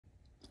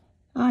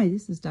Hi,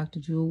 this is Dr.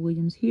 Jewel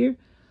Williams here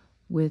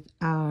with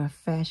our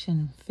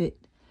Fashion Fit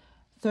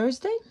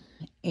Thursday,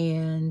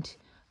 and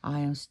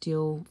I am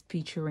still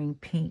featuring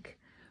pink.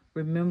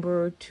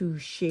 Remember to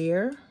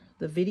share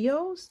the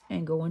videos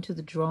and go into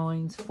the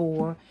drawings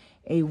for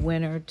a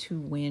winner to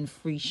win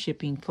free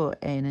shipping for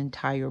an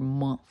entire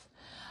month.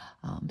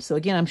 So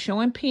again, I'm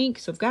showing pink.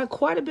 So I've got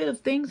quite a bit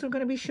of things I'm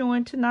going to be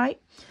showing tonight.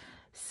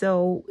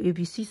 So if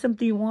you see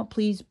something you want,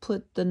 please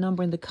put the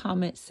number in the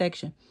comment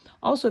section.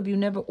 Also, if you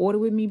never ordered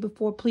with me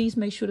before, please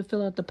make sure to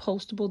fill out the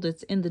postable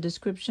that's in the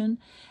description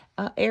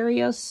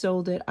area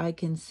so that I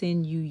can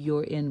send you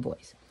your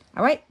invoice.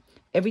 All right.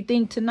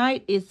 Everything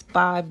tonight is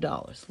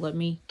 $5. Let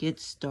me get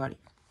started.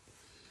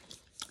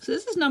 So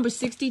this is number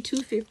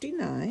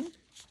 6259.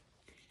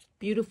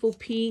 Beautiful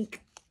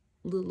pink,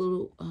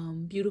 little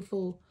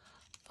beautiful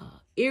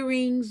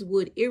earrings,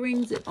 wood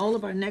earrings, and all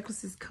of our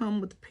necklaces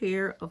come with a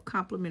pair of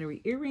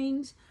complimentary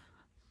earrings,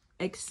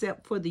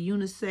 except for the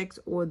unisex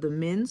or the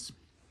men's.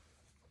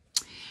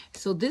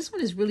 So this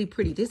one is really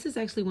pretty. This is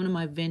actually one of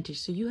my vintage.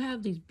 So you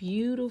have these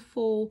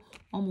beautiful,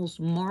 almost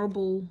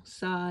marble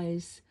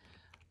size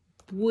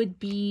wood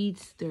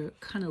beads. They're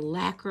kind of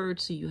lacquered,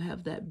 so you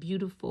have that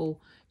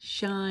beautiful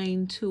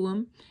shine to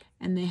them.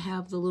 And they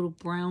have the little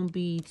brown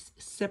beads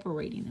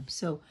separating them.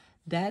 So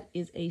that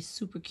is a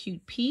super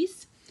cute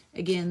piece.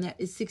 Again, that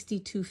is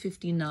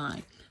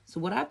 $62.59. So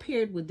what I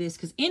paired with this,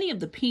 because any of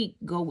the pink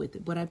go with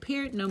it, but I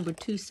paired number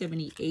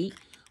 278,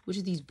 which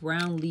is these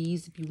brown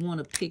leaves, if you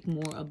want to pick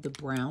more of the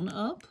brown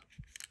up.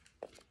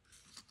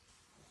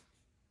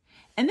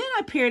 And then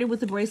I paired it with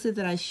the bracelet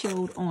that I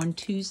showed on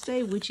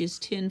Tuesday, which is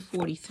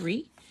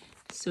 1043.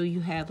 So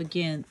you have,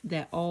 again,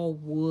 that all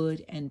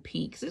wood and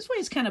pink. So this way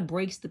it kind of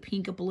breaks the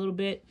pink up a little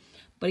bit.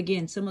 But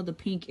again, some of the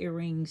pink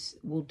earrings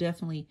will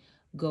definitely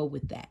go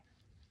with that.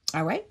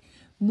 All right,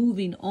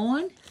 moving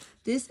on.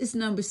 This is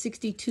number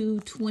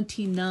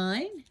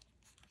 6229.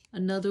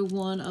 Another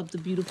one of the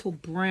beautiful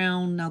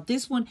brown. Now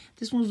this one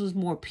was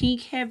more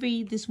pink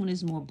heavy. This one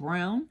is more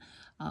brown,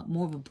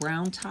 more of a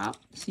brown top.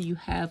 So you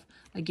have,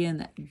 again,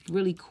 that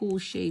really cool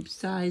shape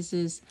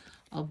sizes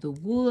of the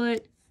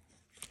wood.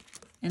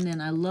 And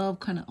then I love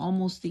kind of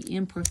almost the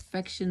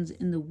imperfections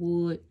in the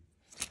wood.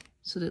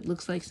 So that it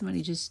looks like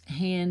somebody just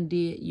hand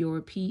did your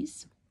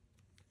piece.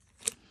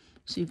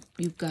 So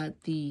you've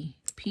got the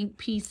pink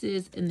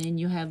pieces and then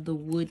you have the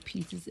wood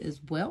pieces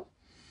as well.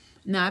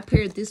 Now, I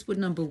paired this with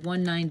number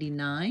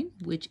 199,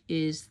 which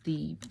is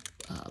the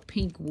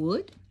pink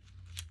wood.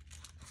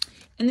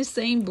 And the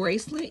same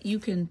bracelet, you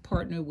can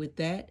partner with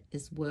that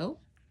as well.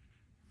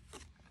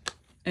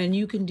 And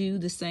you can do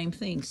the same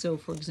thing. So,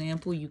 for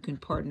example, you can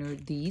partner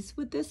these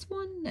with this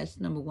one. That's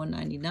number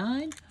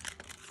 199.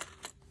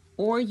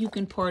 Or you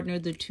can partner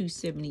the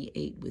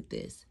 278 with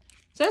this.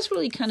 So that's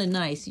really kind of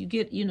nice. You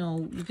get, you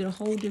get a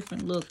whole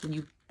different look when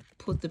you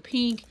put the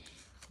pink.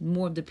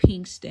 More of the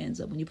pink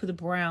stands up. When you put the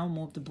brown,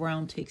 more of the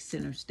brown takes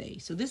center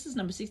stage. So this is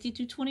number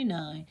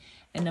 6229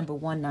 and number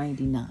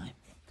 199.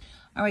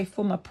 All right,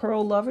 for my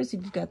pearl lovers,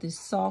 you've got this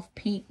soft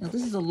pink. Now,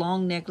 this is a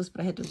long necklace, but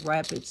I had to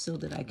wrap it so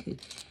that I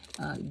could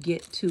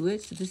get to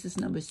it. So this is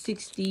number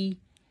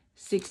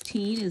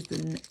 6016 is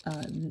the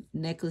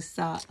necklace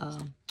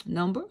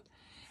number.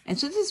 And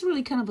so this is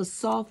really kind of a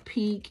soft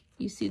pink.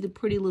 You see the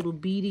pretty little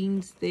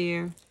beadings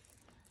there.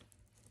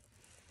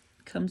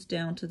 Comes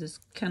down to this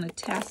kind of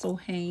tassel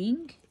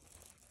hang.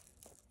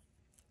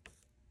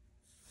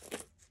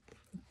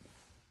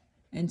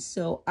 And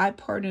so I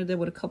partnered there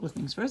with a couple of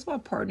things. First of all, I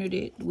partnered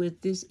it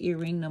with this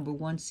earring, number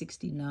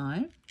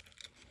 169.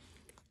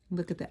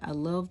 Look at that. I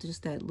love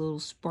just that little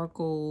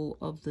sparkle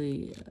of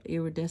the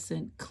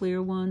iridescent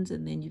clear ones.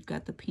 And then you've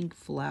got the pink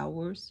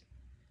flowers.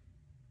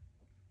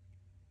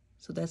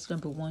 So that's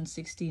number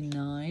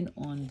 169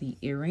 on the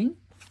earring.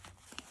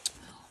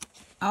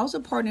 I also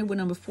partnered with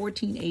number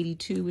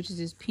 1482, which is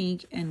this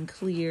pink and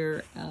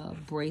clear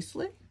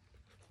bracelet.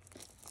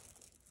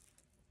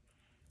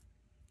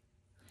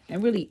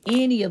 And really,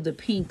 any of the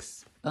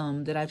pinks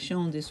that I've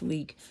shown this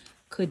week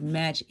could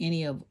match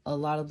a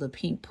lot of the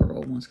pink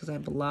pearl ones, because I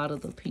have a lot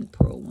of the pink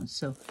pearl ones.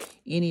 So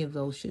any of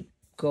those should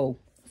go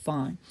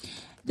fine.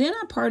 Then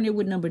I partnered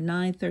with number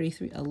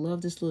 933. I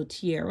love this little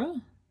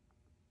tiara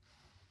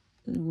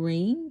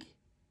ring.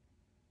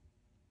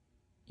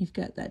 You've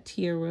got that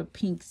tiara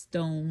pink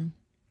stone.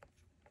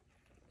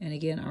 And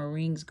again, our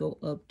rings go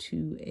up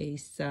to a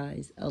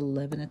size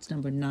 11. That's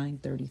number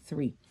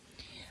 933.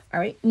 All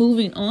right,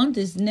 moving on.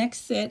 This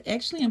next set,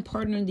 actually, I'm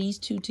partnering these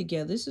two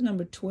together. This is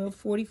number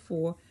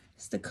 1244.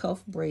 It's the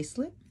cuff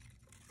bracelet.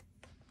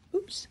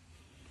 Oops.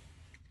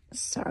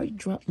 Sorry,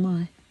 dropped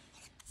my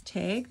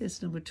tag.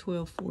 That's number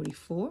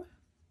 1244.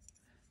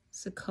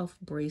 It's a cuff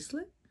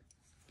bracelet.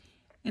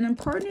 And I'm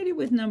partnered it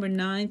with number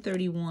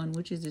 931,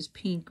 which is this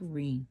pink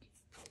ring.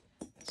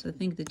 So I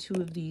think the two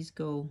of these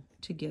go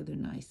together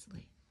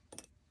nicely.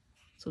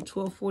 So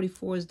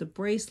 1244 is the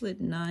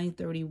bracelet,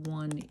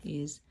 931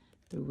 is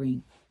the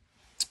ring.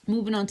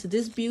 Moving on to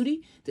this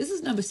beauty. This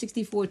is number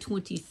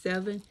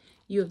 6427.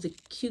 You have the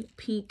cute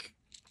pink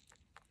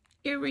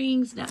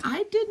earrings. Now,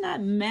 I did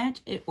not match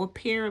it or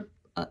pair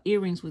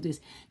earrings with this.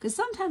 Because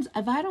sometimes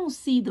if I don't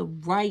see the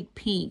right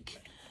pink,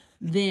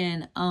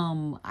 then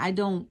I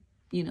don't,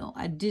 you know,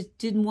 I just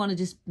didn't want to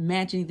just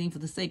match anything for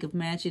the sake of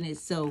matching it.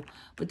 So,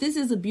 but this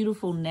is a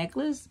beautiful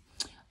necklace.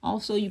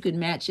 Also, you could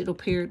match it or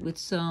pair it with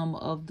some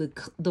of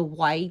the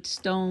white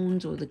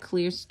stones or the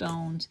clear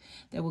stones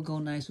that will go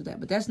nice with that.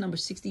 But that's number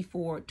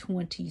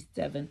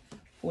 6427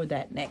 for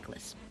that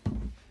necklace.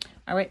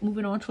 All right,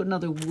 moving on to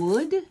another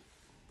wood.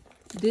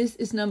 This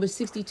is number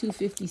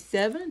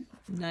 6257.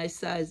 Nice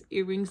size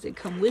earrings that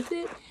come with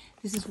it.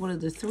 This is one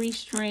of the 3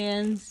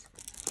 strands.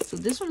 So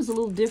this one is a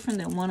little different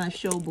than one I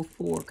showed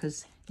before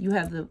because you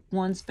have the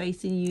ones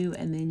facing you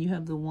and then you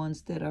have the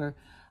ones that are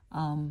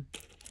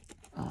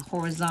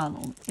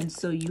horizontal. And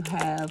so you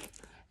have,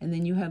 and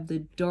then you have the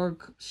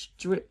dark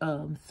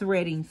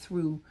threading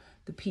through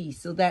the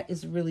piece. So that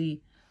is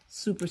really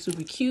super,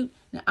 super cute.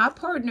 Now I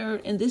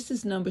partnered, and this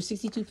is number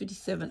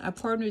 6257. I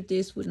partnered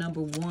this with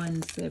number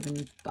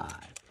 175.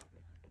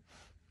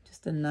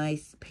 Just a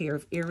nice pair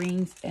of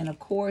earrings. And of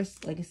course,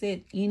 like I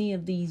said, any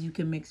of these you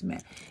can mix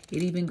match.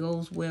 It even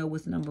goes well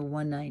with number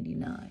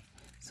 199.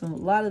 So a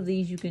lot of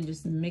these you can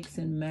just mix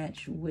and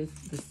match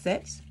with the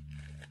sets.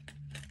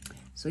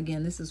 So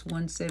again, this is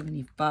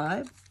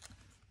 175.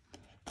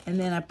 And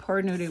then I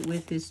partnered it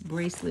with this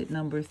bracelet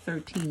number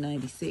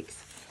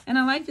 1396. And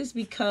I like this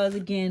because,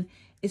 again,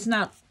 it's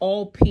not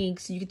all pink,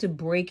 so you get to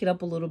break it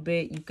up a little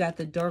bit. You've got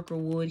the darker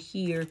wood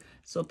here,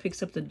 so it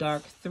picks up the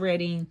dark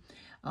threading.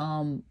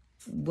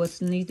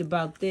 What's neat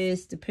about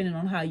this, depending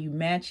on how you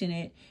matching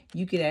it,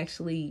 you could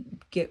actually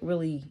get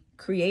really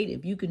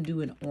creative. You can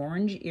do an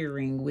orange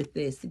earring with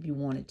this if you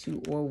wanted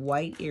to, or a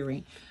white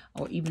earring,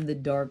 or even the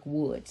dark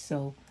wood.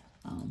 So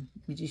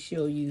let me just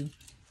show you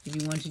if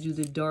you want to do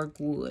the dark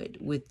wood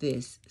with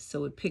this.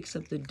 So it picks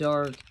up the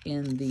dark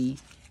in the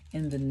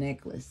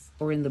necklace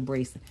or in the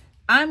bracelet.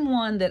 I'm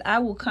one that I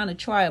will kind of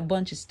try a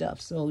bunch of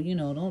stuff. So, you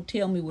know, don't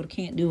tell me what I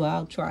can't do.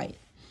 I'll try it.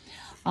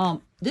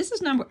 This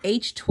is number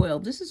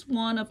H12. This is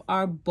one of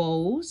our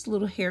bows,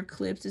 little hair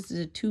clips. This is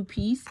a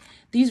 2-piece.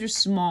 These are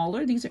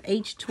smaller. These are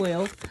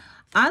H12.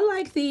 I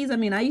like these. I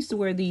mean, I used to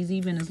wear these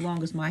even as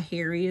long as my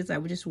hair is. I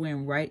would just wear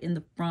them right in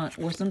the front.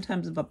 Or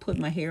sometimes if I put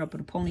my hair up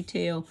in a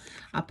ponytail,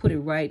 I put it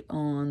right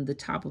on the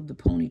top of the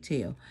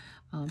ponytail.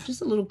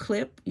 Just a little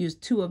clip. Use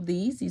 2 of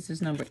these. This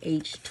is number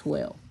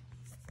H12.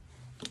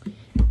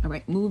 All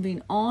right,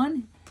 moving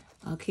on.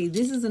 Okay,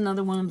 this is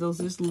another one of those.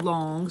 It's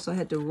long, so I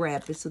had to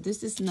wrap it. So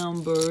this is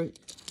number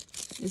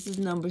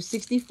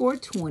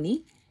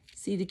 6420.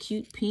 See the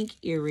cute pink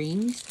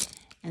earrings.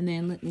 And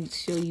then let me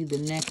show you the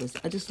necklace.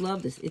 I just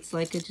love this. It's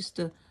like just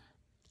a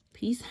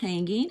piece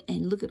hanging.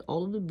 And look at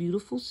all of the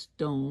beautiful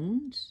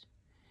stones.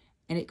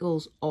 And it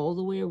goes all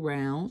the way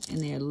around.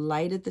 And they're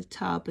light at the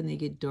top and they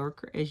get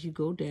darker as you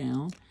go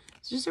down.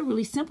 It's just a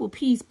really simple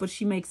piece, but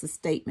she makes a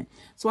statement.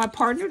 So I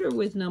partnered her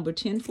with number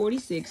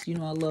 1046. You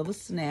know, I love a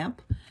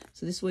snap.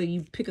 So this way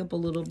you pick up a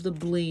little of the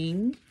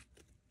bling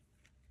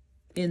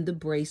in the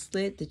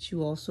bracelet that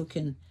you also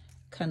can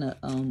kind of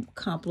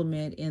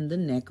complement in the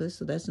necklace.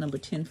 So that's number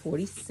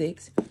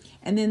 1046.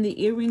 And then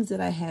the earrings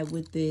that I have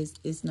with this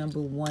is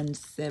number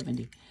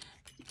 170.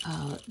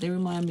 They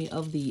remind me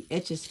of the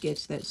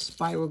Etch-a-Sketch, that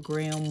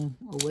spirogram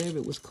or whatever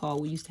it was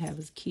called we used to have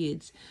as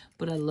kids.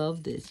 But I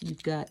love this.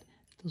 You've got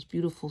those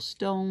beautiful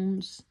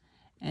stones,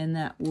 and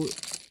that would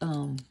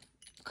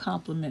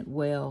complement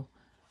well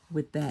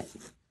with that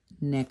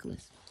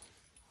necklace.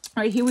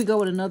 All right, here we go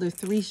with another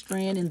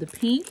 3-strand in the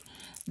pink.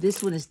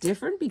 This one is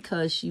different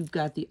because you've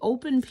got the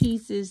open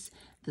pieces,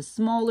 the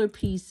smaller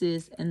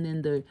pieces, and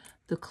then the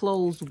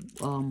closed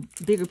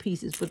bigger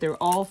pieces, but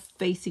they're all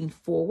facing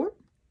forward.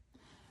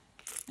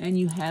 And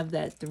you have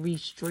that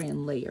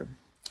 3-strand layer.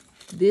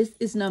 This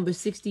is number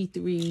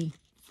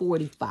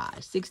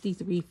 6345.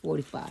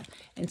 6345.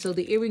 And so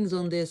the earrings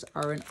on this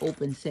are an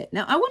open set.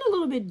 Now, I went a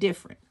little bit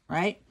different,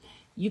 right?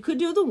 You could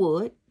do the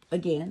wood.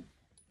 Again,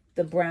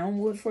 the brown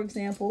wood, for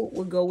example,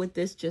 will go with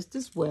this just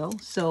as well.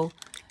 So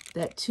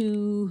that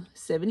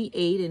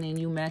 278, and then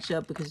you match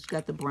up because it's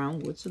got the brown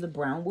wood. So the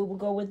brown wood will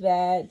go with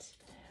that.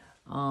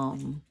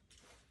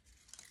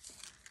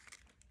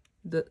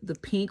 The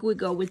pink would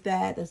go with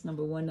that. That's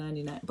number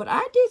 199. But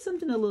I did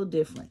something a little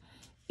different.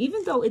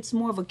 Even though it's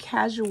more of a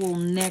casual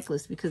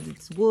necklace because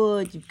it's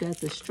wood, you've got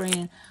the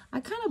strand,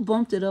 I kind of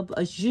bumped it up,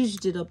 I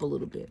zhuzhed it up a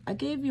little bit. I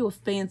gave you a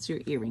fancier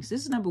earrings.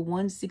 This is number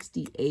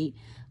 168.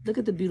 Look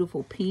at the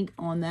beautiful pink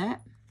on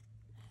that.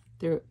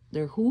 They're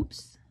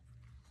hoops.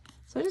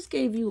 So I just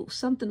gave you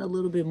something a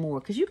little bit more,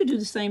 because you could do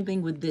the same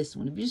thing with this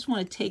one. If you just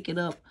want to take it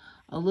up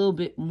a little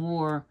bit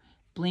more,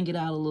 bling it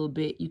out a little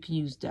bit, you can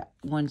use that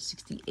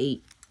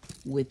 168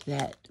 with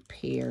that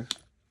pair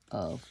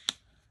of,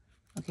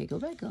 okay, go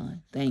back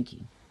on. Thank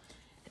you.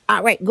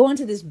 All right, going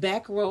to this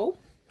back row.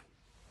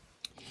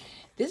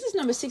 This is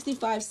number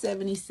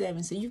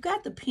 6577. So you've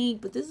got the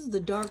pink, but this is the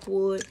dark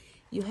wood.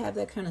 You have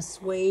that kind of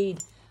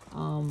suede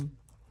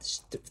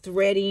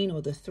threading,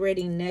 or the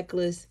threading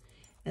necklace.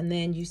 And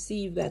then you see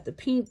you've got the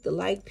pink, the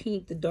light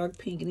pink, the dark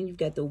pink, and then you've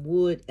got the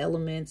wood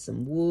elements,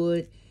 some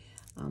wood,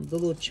 the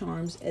little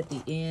charms at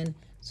the end.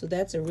 So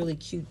that's a really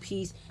cute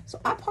piece. So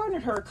I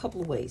partnered her a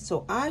couple of ways.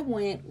 So I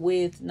went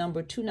with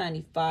number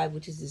 295,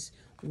 which is this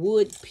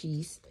wood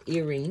piece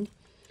earring,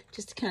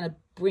 just to kind of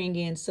bring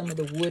in some of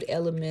the wood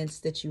elements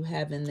that you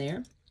have in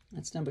there.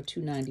 That's number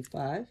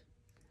 295.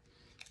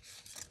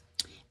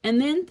 And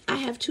then I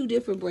have two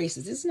different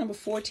bracelets. This is number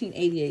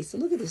 1488. So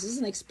look at this. This is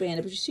an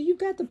expanded. But you see, you've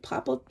got the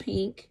pop-up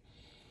pink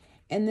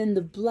and then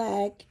the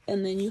black.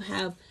 And then you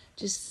have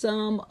just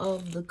some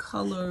of the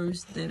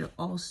colors that are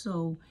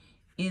also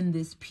in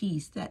this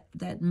piece.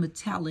 That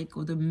metallic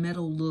or the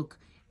metal look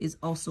is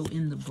also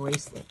in the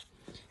bracelet.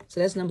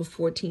 So that's number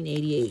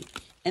 1488.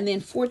 And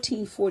then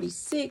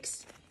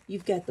 1446,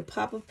 you've got the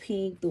pop-up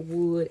pink, the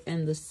wood,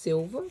 and the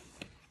silver.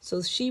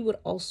 So she would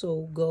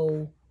also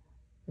go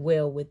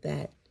well with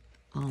that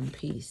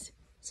piece.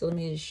 So let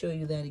me just show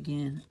you that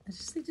again. I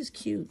just think it's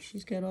cute.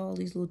 She's got all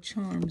these little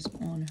charms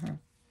on her.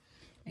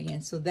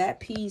 Again, so that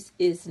piece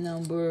is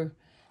number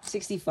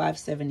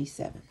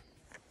 6577.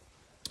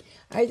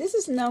 All right, this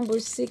is number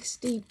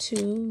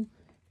 62.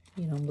 You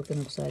know, I'm looking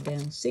upside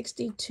down.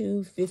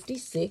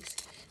 6256.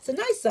 It's a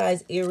nice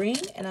size earring,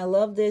 and I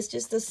love this.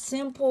 Just a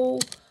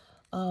simple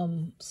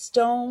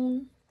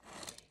stone.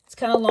 It's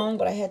kind of long,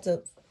 but I had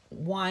to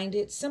wind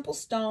it. Simple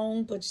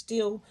stone, but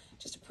still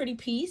just a pretty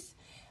piece.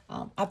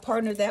 I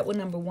partnered that with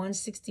number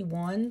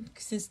 161.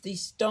 Since the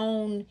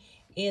stone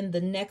in the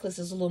necklace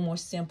is a little more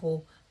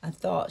simple, I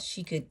thought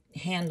she could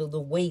handle the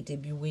weight,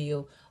 if you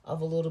will,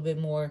 of a little bit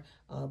more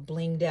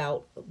blinged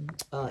out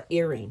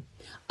earring.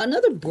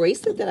 Another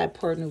bracelet that I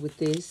partnered with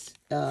this,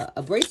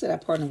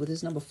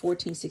 number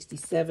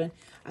 1467.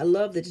 I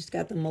love that it's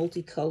got the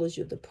multicolors.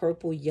 You have the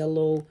purple,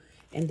 yellow,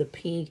 and the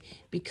pink.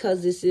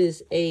 Because this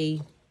is a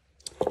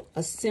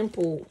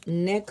simple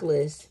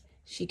necklace,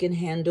 she can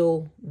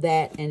handle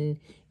that, and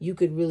you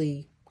could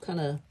really kind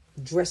of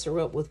dress her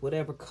up with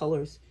whatever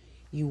colors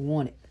you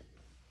wanted.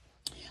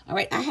 All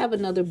right, I have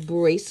another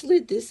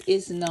bracelet. This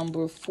is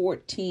number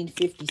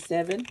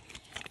 1457.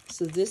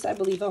 So this, I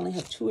believe, I only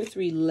have 2 or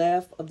 3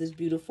 left of this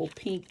beautiful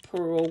pink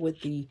pearl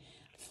with the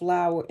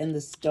flower and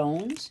the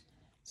stones.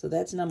 So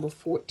that's number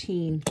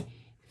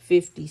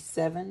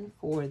 1457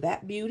 for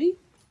that beauty.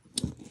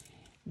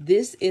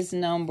 This is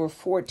number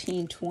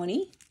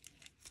 1420.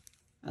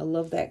 I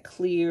love that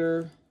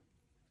clear,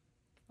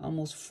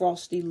 almost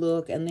frosty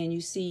look. And then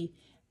you see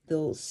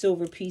the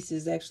silver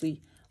pieces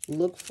actually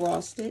look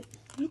frosted.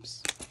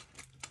 Oops.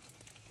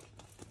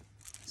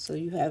 So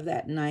you have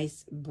that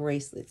nice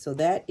bracelet. So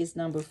that is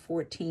number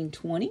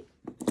 1420.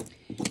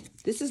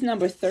 This is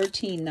number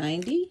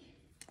 1390.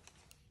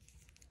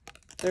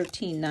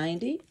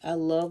 1390. I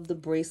love the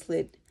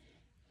bracelet.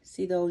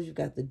 See those? You've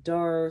got the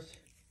dark,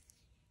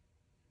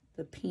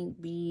 the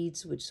pink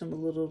beads with some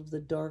little of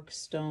the dark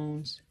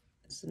stones.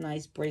 It's a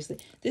nice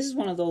bracelet. This is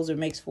one of those that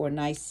makes for a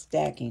nice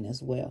stacking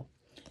as well.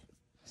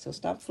 So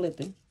stop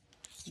flipping.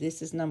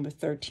 This is number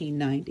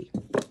 1390.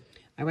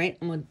 All right,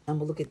 I'm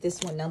gonna look at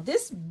this one. Now,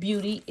 this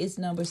beauty is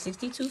number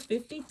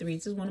 6253.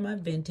 This is one of my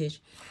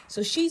vintage.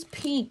 So she's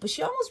pink, but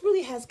she almost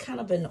really has kind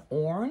of an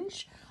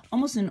orange,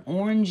 almost an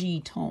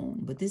orangey tone.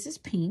 But this is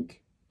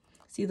pink.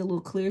 See the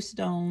little clear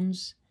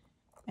stones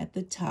at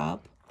the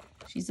top.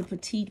 She's a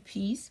petite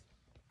piece.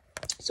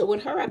 So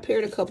with her, I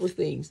paired a couple of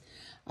things.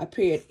 I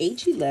paired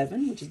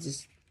H11, which is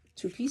this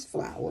 2-piece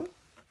flower.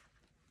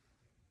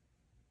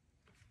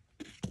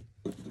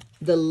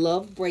 The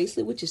love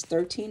bracelet, which is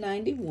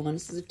 1391.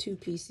 This is a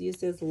 2-piece. It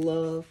says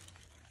love.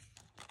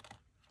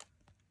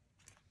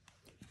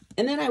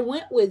 And then I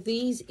went with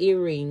these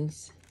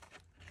earrings.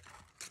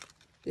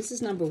 This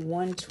is number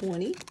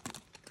 120.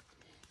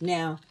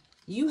 Now,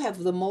 you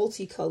have the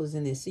multicolors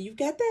in this. So you've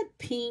got that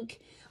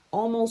pink,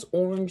 almost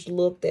orange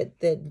look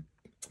that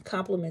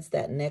complements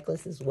that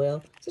necklace as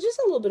well. So just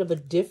a little bit of a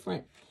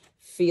different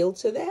feel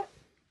to that.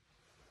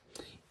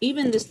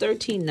 Even this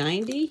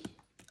 1390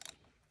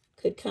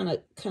 could kind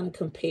of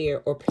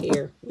compare or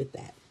pair with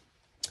that.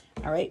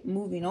 All right,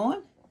 moving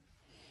on.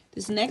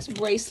 This next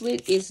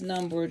bracelet is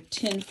number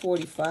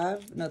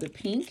 1045, another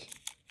pink.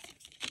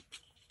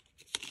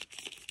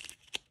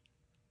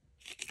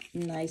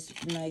 Nice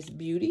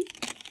beauty.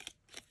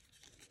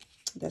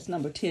 That's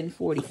number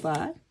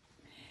 1045.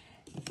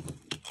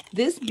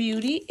 This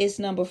beauty is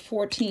number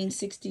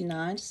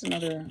 1469. Just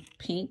another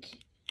pink.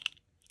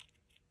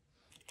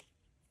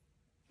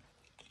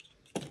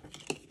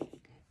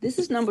 This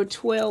is number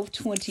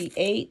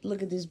 1228.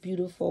 Look at this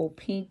beautiful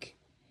pink.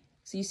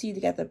 So you see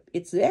they got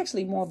it's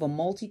actually more of a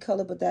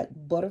multicolor, but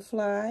that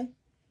butterfly.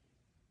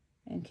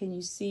 And can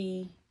you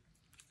see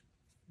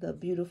the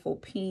beautiful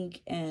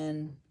pink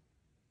and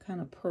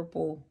kind of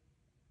purple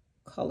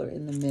color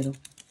in the middle?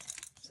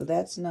 So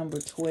that's number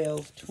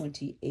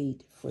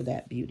 1228 for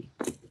that beauty.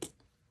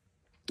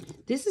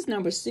 This is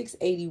number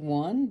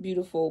 681,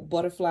 beautiful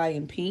butterfly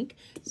in pink.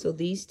 So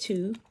these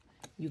two,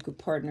 you could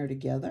partner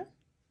together.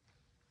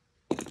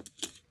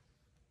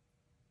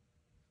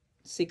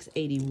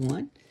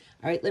 681.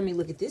 All right, let me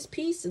look at this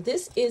piece.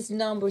 This is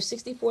number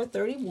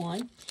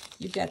 6431.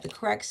 You've got the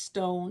cracked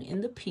stone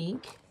in the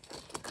pink.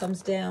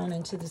 Comes down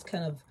into this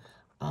kind of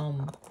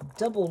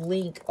double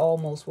link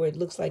almost, where it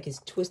looks like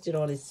it's twisted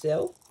on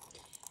itself.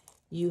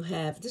 You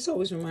have, this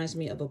always reminds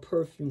me of a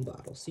perfume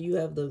bottle. So you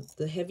have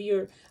the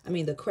heavier,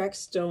 the cracked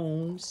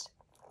stones.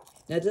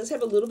 Now it does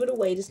have a little bit of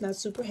weight. It's not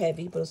super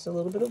heavy, but it's a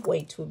little bit of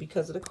weight to it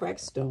because of the cracked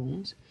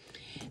stones.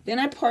 Then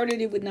I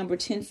partnered it with number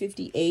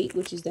 1058,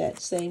 which is that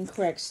same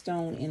cracked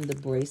stone in the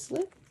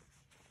bracelet.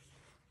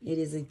 It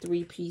is a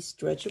 3-piece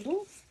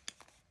stretchable.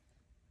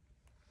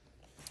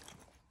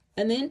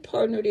 And then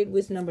partnered it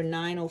with number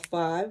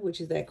 905, which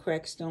is that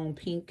cracked stone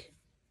pink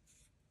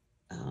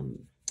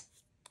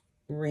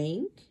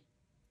ring.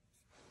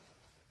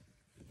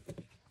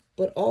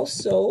 But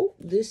also,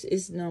 this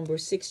is number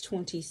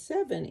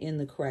 627 in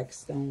the cracked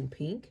stone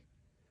pink.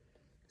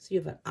 So you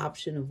have an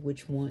option of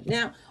which one.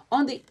 Now,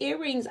 on the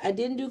earrings, I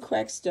didn't do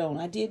cracked stone.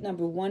 I did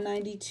number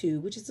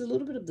 192, which is a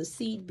little bit of the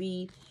seed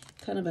bead,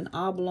 kind of an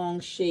oblong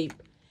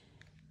shape.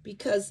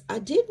 Because I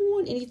didn't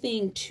want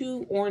anything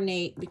too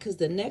ornate, because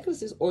the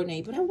necklace is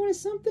ornate, but I wanted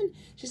something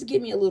just to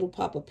give me a little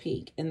pop of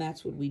pink. And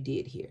that's what we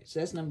did here. So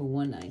that's number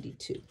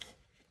 192.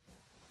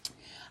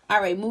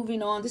 All right,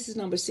 moving on. This is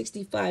number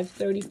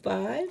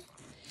 6535.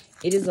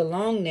 It is a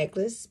long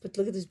necklace, but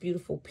look at this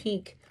beautiful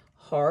pink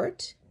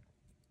heart.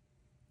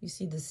 You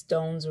see the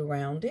stones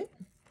around it.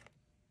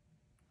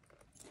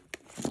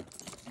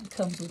 It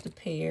comes with a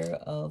pair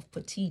of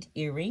petite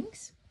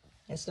earrings.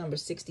 That's number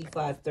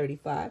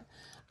 6535.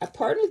 I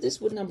partnered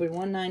this with number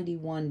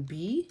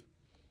 191B.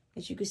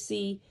 As you can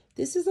see,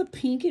 this is a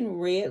pink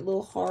and red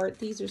little heart.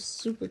 These are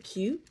super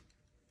cute.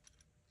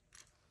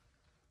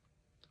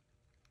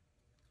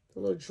 The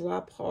little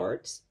drop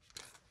hearts.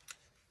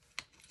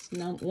 It's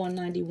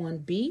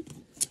 191B.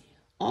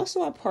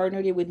 Also, I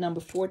partnered it with number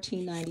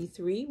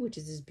 1493, which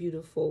is this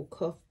beautiful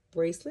cuff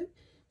bracelet.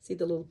 See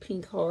the little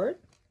pink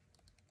heart?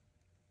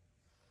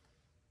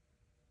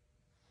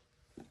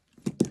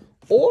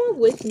 Or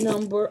with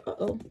number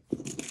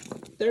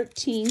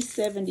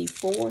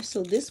 1374.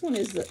 So this one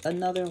is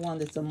another one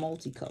that's a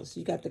multicolor. So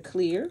you got the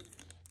clear,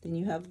 then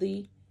you have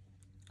the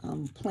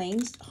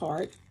plain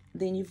heart,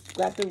 then you've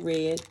got the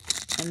red,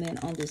 and then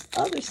on this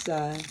other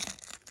side,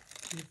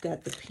 you've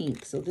got the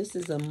pink. So this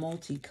is a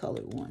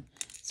multicolored one.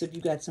 So if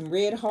you got some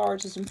red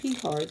hearts or some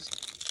pink hearts,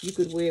 you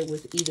could wear it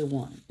with either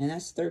one. And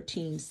that's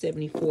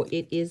 1374.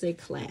 It is a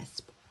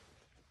clasp.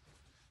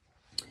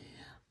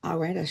 All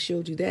right, I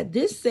showed you that.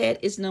 This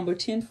set is number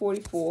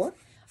 1044.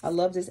 I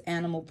love this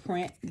animal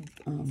print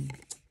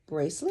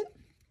bracelet.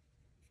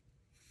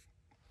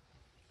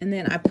 And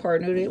then I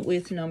partnered it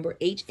with number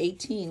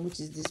H18, which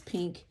is this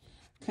pink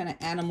kind of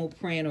animal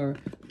print or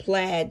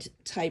plaid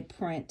type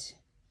print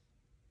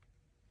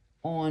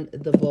on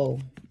the bow.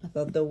 I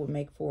thought that would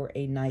make for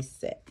a nice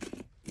set.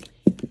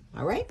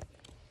 All right.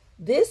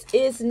 This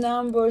is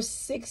number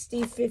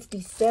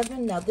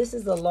 6057. Now, this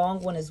is a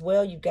long one as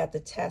well. You've got the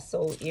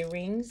tassel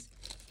earrings.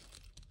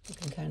 You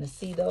can kind of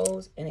see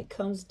those. And it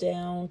comes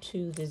down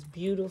to this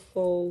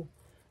beautiful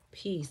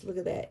piece. Look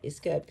at that. It's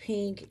got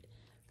pink,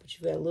 but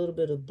you've got a little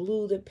bit of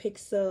blue that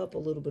picks up, a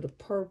little bit of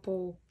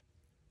purple.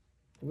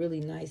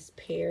 Really nice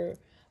pair,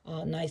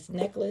 nice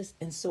necklace.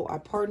 And so I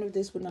partnered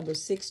this with number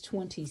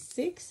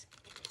 626,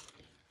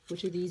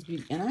 which are these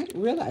beauty. And I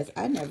realized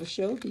I never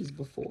showed these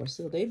before.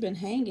 So they've been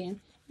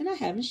hanging and I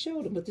haven't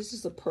showed them. But this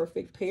is a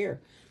perfect pair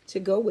to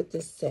go with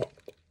this set.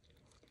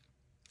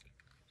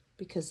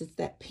 Because it's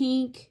that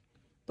pink,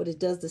 but it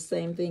does the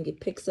same thing.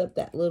 It picks up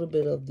that little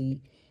bit of the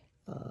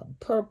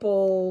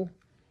purple.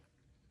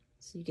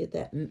 So you get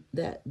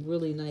that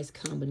really nice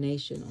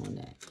combination on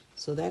that.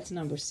 So that's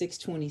number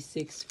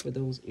 626 for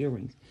those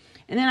earrings.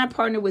 And then I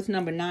partnered with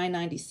number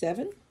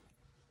 997.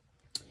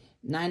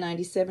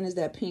 997 is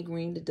that pink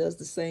ring that does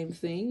the same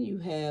thing. You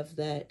have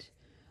that,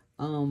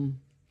 you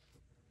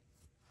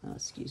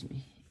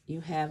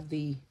have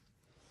the,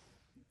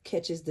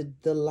 catches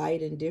the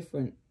light in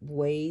different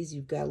ways.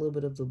 You've got a little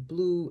bit of the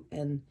blue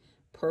and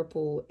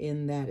purple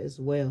in that as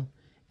well.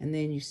 And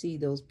then you see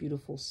those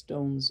beautiful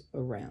stones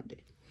around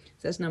it.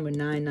 So that's number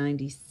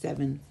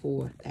 997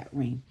 for that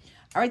ring.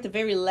 All right, the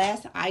very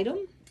last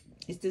item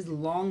is this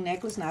long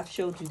necklace. And I've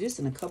showed you this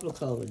in a couple of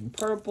colors. In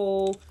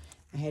purple,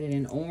 I had it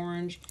in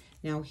orange.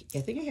 Now,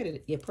 I think I had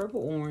it in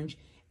purple, orange.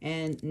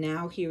 And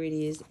now here it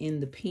is in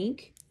the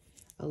pink.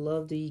 I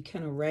love the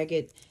kind of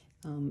ragged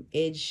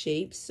edge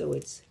shape. So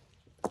it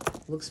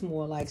looks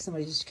more like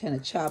somebody just kind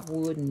of chopped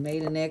wood and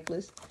made a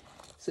necklace.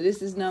 So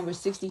this is number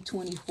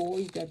 6024.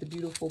 You've got the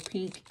beautiful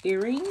pink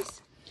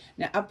earrings.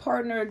 Now, I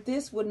partnered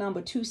this with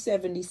number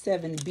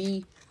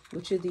 277B,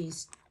 which are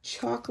these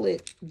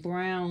chocolate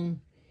brown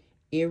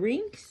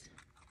earrings.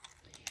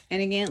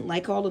 And again,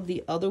 like all of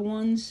the other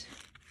ones,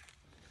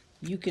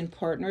 you can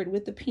partner it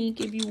with the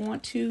pink if you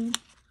want to.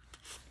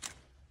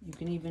 You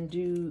can even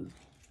do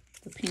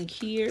the pink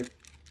here.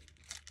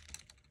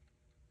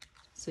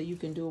 So you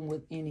can do them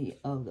with any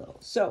of those.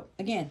 So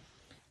again,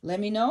 let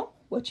me know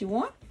what you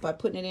want by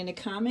putting it in a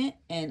comment,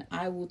 and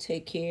I will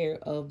take care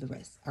of the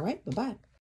rest. All right, bye-bye.